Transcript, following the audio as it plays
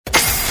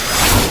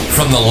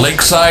from the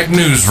Lakeside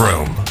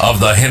Newsroom of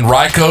the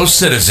Henrico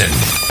Citizen,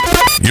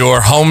 your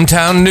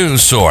hometown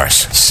news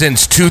source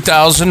since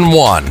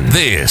 2001.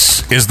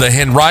 This is the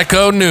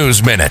Henrico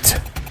News Minute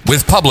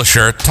with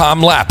publisher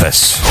Tom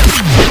Lapis.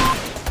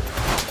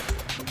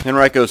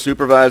 Henrico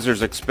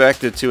supervisors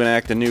expected to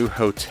enact a new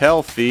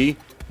hotel fee,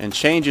 and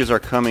changes are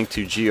coming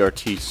to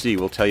GRTC.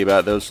 We'll tell you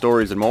about those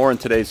stories and more in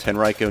today's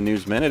Henrico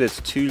News Minute.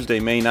 It's Tuesday,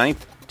 May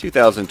 9th,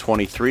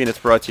 2023, and it's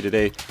brought to you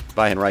today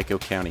by Henrico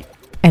County.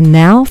 And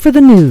now for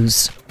the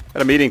news.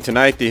 At a meeting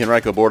tonight, the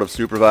Henrico Board of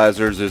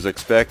Supervisors is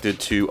expected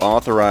to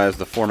authorize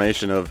the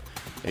formation of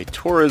a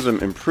tourism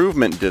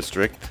improvement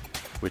district,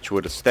 which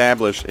would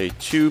establish a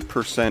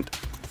 2%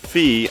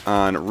 fee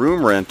on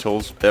room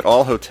rentals at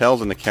all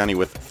hotels in the county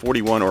with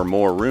 41 or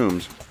more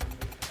rooms.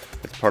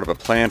 It's part of a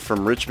plan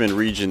from Richmond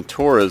Region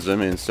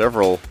Tourism in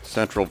several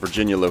central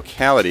Virginia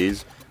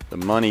localities. The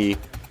money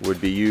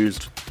would be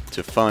used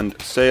to fund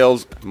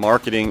sales,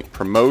 marketing,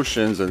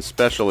 promotions, and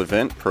special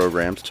event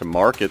programs to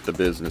market the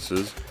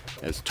businesses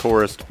as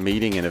tourist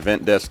meeting and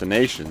event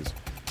destinations.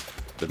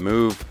 The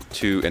move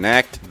to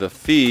enact the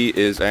fee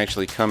is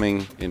actually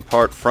coming in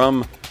part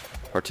from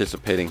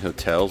participating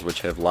hotels,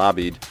 which have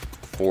lobbied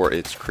for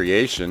its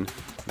creation.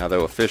 Now,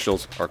 though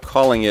officials are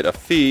calling it a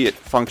fee, it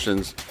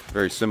functions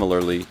very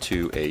similarly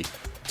to a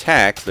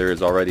tax. There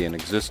is already an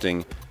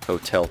existing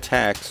hotel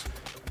tax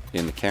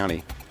in the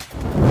county.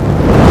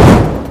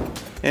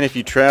 And if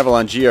you travel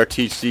on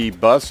GRTC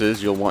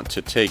buses, you'll want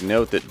to take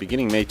note that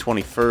beginning May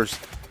 21st,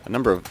 a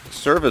number of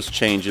service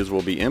changes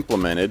will be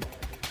implemented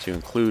to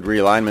include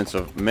realignments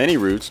of many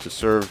routes to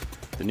serve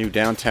the new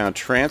downtown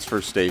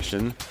transfer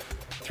station.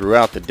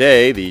 Throughout the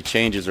day, the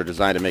changes are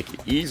designed to make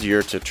it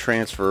easier to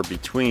transfer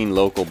between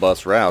local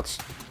bus routes.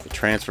 The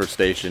transfer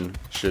station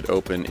should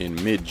open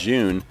in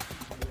mid-June.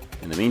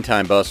 In the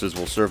meantime, buses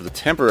will serve the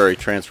temporary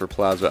transfer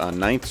plaza on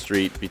 9th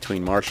Street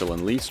between Marshall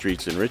and Lee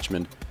Streets in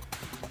Richmond.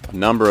 A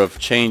number of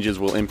changes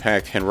will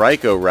impact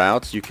Henrico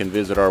routes. You can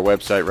visit our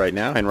website right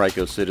now,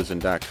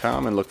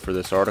 henricocitizen.com, and look for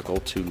this article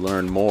to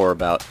learn more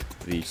about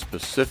the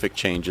specific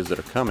changes that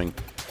are coming.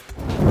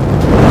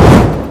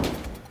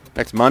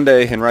 Next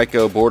Monday,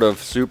 Henrico Board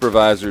of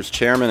Supervisors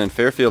Chairman and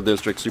Fairfield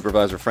District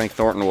Supervisor Frank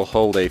Thornton will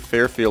hold a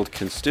Fairfield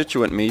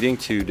constituent meeting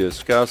to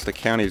discuss the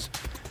county's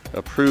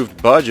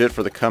approved budget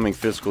for the coming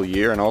fiscal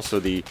year and also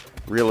the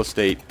Real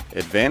Estate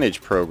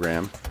Advantage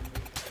program.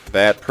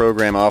 That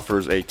program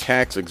offers a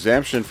tax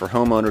exemption for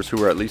homeowners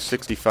who are at least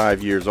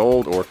 65 years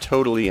old or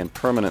totally and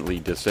permanently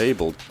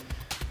disabled.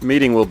 The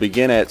meeting will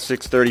begin at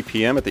 6:30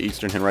 p.m. at the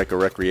Eastern Henrico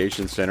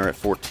Recreation Center at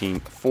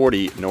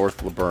 1440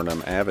 North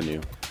Laburnum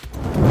Avenue.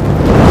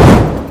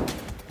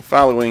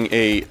 Following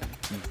a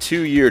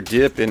 2-year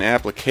dip in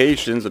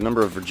applications, a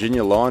number of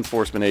Virginia law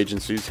enforcement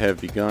agencies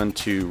have begun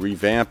to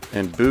revamp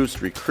and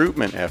boost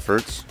recruitment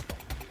efforts.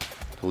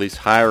 Police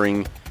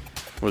hiring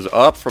was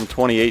up from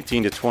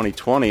 2018 to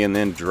 2020 and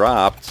then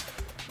dropped.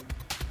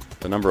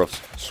 The number of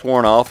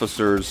sworn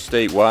officers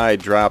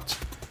statewide dropped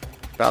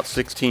about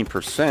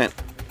 16%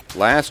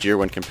 last year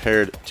when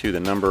compared to the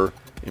number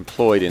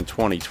employed in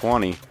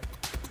 2020.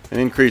 An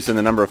increase in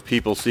the number of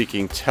people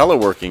seeking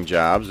teleworking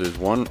jobs is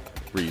one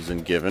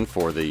reason given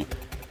for the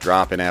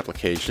drop in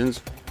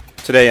applications.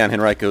 Today on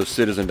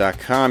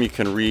henricocitizen.com, you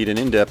can read an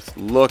in-depth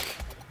look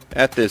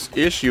at this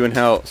issue and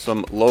how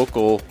some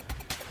local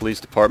police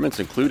departments,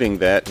 including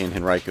that in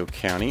Henrico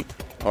County,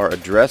 are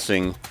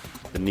addressing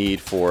the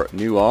need for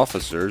new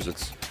officers.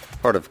 It's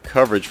part of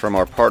coverage from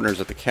our partners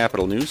at the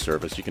Capitol News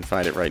Service. You can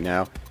find it right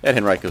now at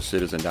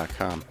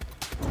henricocitizen.com.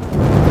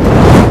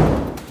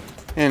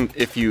 And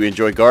if you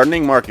enjoy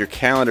gardening, mark your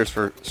calendars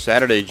for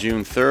Saturday,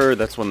 June 3rd.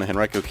 That's when the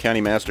Henrico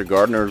County Master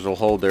Gardeners will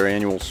hold their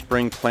annual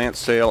Spring Plant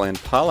Sale and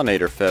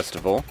Pollinator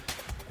Festival.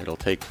 It'll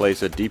take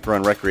place at Deep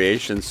Run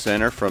Recreation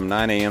Center from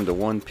 9 a.m. to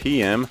 1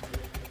 p.m.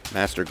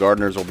 Master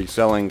Gardeners will be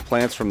selling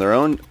plants from their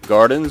own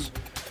gardens,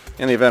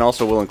 and the event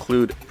also will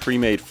include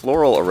pre-made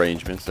floral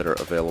arrangements that are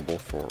available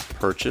for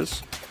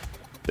purchase.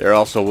 There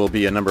also will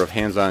be a number of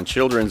hands-on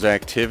children's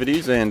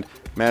activities, and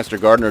Master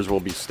Gardeners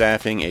will be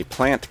staffing a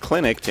plant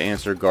clinic to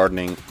answer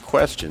gardening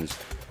questions.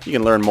 You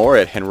can learn more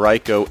at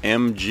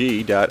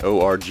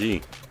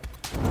henricomg.org.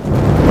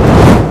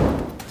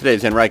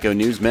 Today's Henrico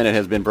News Minute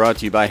has been brought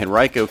to you by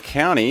Henrico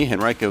County.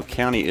 Henrico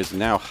County is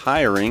now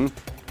hiring.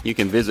 You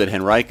can visit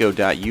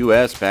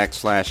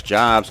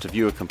henrico.us/jobs to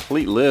view a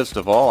complete list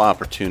of all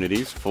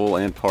opportunities, full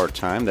and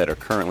part-time, that are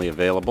currently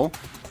available.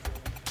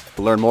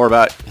 To learn more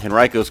about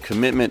Henrico's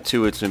commitment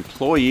to its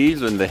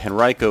employees and the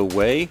Henrico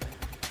Way,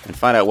 and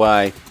find out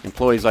why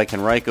employees like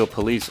Henrico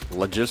Police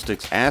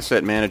Logistics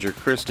Asset Manager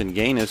Kristen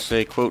Gaines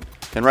say, quote,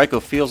 "Henrico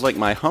feels like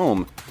my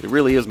home. It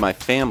really is my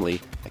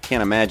family. I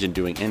can't imagine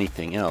doing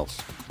anything else."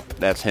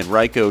 That's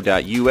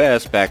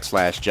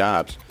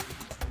henrico.us/jobs.